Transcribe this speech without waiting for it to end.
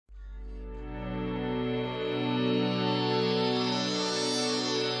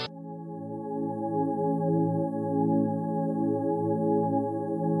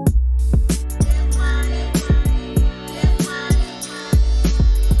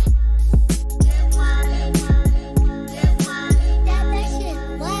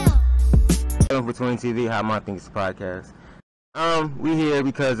Silver 20 TV, how I think it's a podcast. We here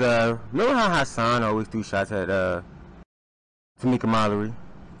because remember how Hassan always threw shots at Tamika Mallory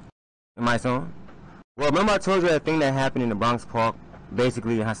in my song? Well, remember I told you that thing that happened in the Bronx Park,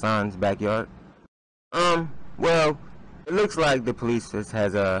 basically in Hassan's backyard? Well, it looks like the police has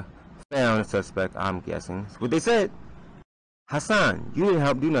found a suspect, I'm guessing. What they said, Hassan, you didn't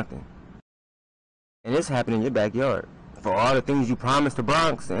help do nothing. And this happened in your backyard. For all the things you promised the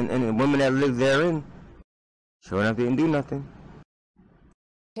Bronx and the women that live therein, sure enough, didn't do nothing.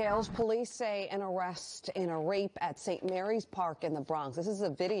 Police say an arrest in a rape at St. Mary's Park in the Bronx. This is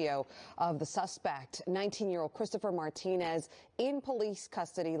a video of the suspect, 19-year-old Christopher Martinez, in police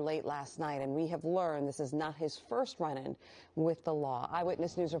custody late last night. And we have learned this is not his first run-in with the law.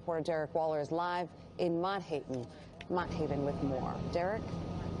 Eyewitness News reporter Derek Waller is live in Mott Haven with more. Derek?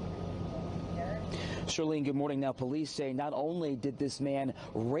 Charlene, good morning. Now, police say not only did this man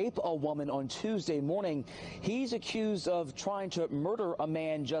rape a woman on Tuesday morning, he's accused of trying to murder a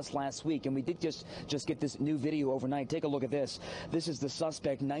man just last week. And we did just get this new video overnight. Take a look at this. This is the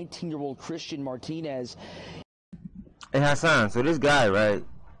suspect, 19-year-old Christian Martinez. Hey, Hassan, so this guy, right,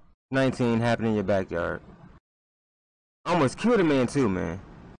 19, happened in your backyard. Almost killed a man too, man.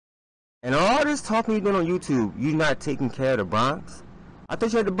 And all this talking you're doing on YouTube, you not taking care of the Bronx? I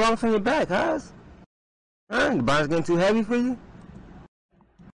thought you had the Bronx on your back, Has? The Bronx getting too heavy for you?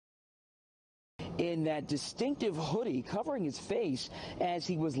 In that distinctive hoodie covering his face as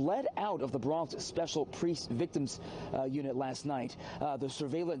he was led out of the Bronx Special Victims Unit last night. The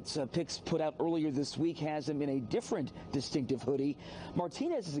surveillance pics put out earlier this week has him in a different distinctive hoodie.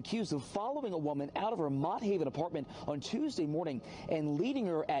 Martinez is accused of following a woman out of her Mott Haven apartment on Tuesday morning and leading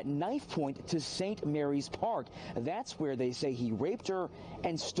her at knife point to St. Mary's Park. That's where they say he raped her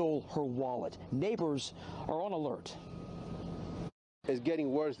and stole her wallet. Neighbors are on alert. It's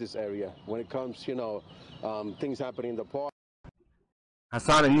getting worse, this area, when it comes, things happening in the park.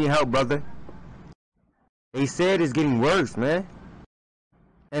 Hassan, I need help, brother. They said it's getting worse, man.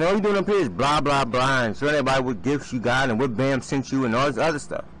 And all you doing up here is blah, blah, blah, and showing everybody what gifts you got and what BAM sent you and all this other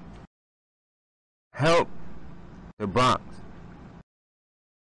stuff. Help the Bronx.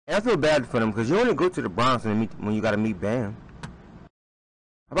 And I feel bad for them because you only go to the Bronx when you got to meet BAM.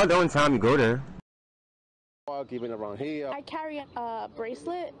 How about the only time you go there? Even around here. I carry a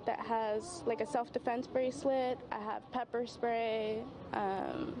bracelet that has like a self-defense bracelet. I have pepper spray.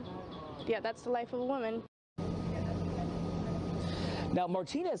 Yeah, that's the life of a woman. Now,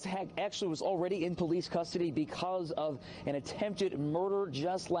 Martinez actually was already in police custody because of an attempted murder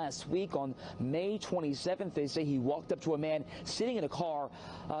just last week on May 27th. They say he walked up to a man sitting in a car,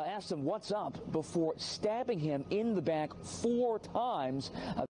 asked him what's up before stabbing him in the back 4 times.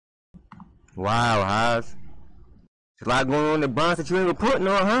 Wow, Haas. There's a lot going on in the Bronx that you ain't reporting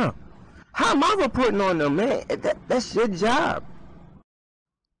on, huh? How am I reporting on them, man? That's your job.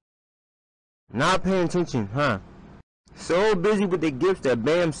 Not paying attention, huh? So busy with the gifts that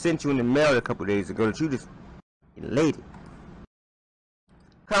BAM sent you in the mail a couple days ago that you just elated.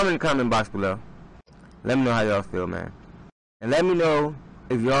 Comment in the comment box below. Let me know how y'all feel, man. And let me know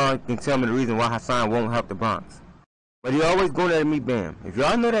if y'all can tell me the reason why Hassan won't help the Bronx. But he always going there to meet BAM. If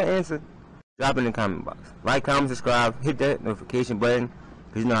y'all know that answer, drop it in the comment box. Like, comment, subscribe, hit that notification button,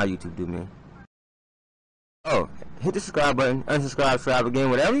 because you know how YouTube do, man. Oh, hit the subscribe button, unsubscribe, subscribe again,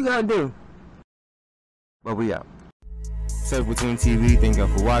 whatever you gotta do. But we out. Silver 20 TV, thank y'all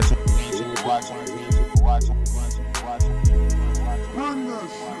for watching.